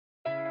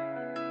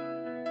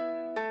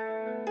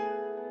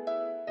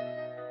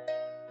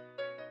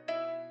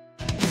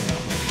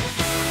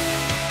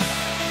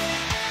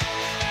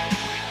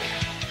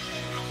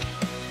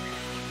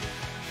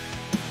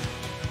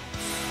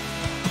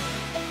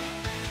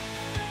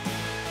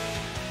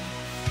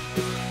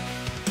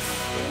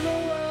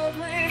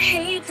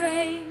hate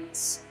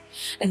reigns,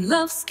 and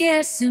love's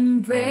scarce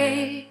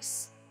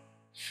embrace.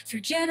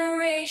 Through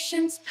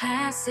generations'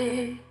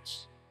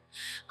 passage,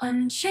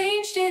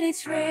 unchanged in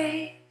its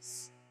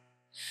race.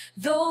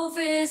 Though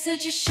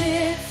visages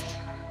shift,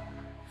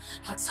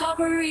 hearts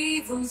harbor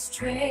evil's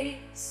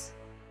trace.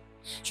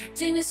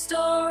 Trapped in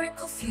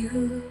historical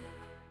feud,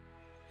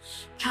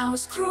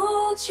 power's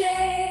cruel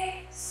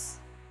chase.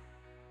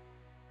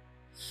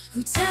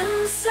 Who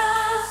tempts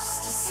us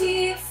to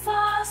see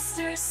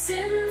foster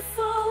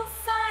sinful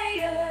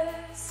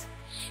fires,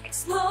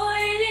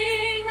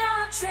 exploiting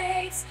our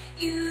traits,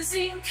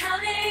 using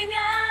cunning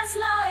as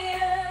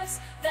liars.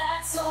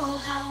 That's all.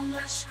 How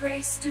much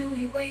grace do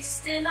we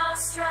waste in our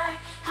strife?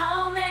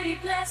 How many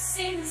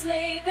blessings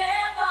lay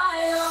bare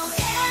by our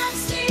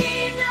hands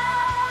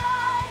denied?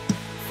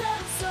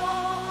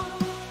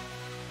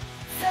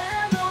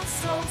 Fellow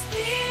souls,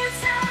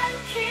 peers and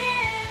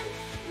kin,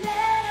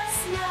 let us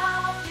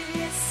now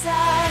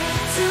decide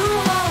to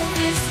hold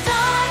this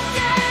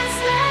darkness.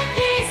 Let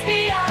peace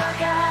be our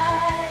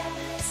guide.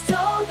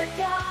 Stow the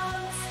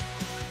guns,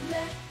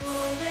 let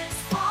bullets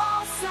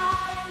fall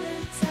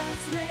silent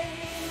as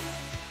rain.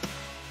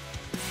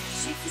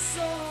 Sheath the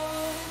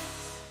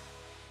swords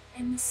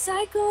and the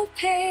cycle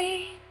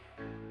pain.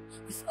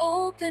 With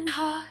open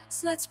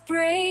hearts, let's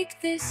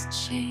break this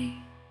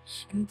chain.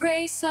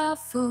 Embrace our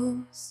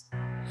foes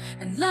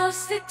and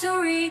love's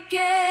victory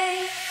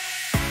gain.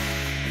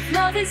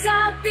 Love is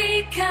our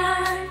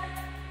beacon,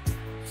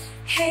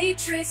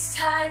 hatred's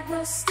tide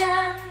will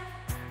stem.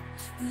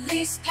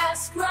 Release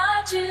past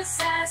grudges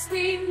as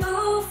we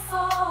move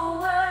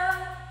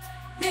forward.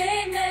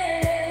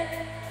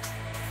 Amen.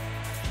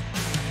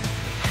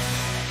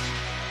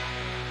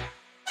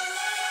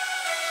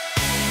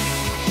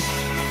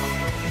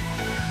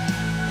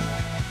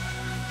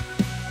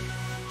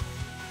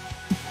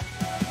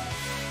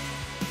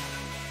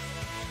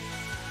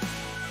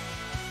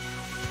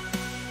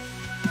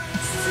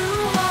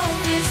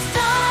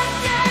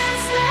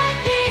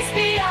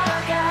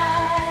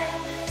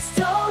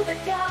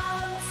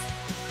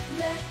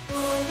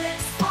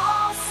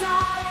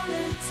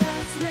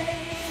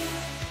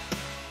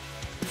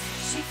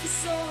 Sheath the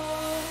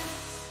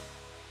swords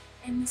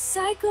and the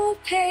cycle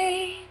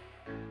pain.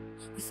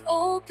 With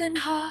open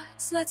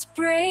hearts, let's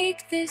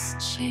break this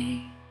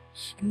chain.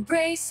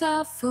 Embrace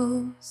our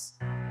foes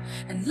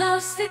and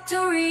love's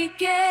victory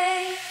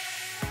gain.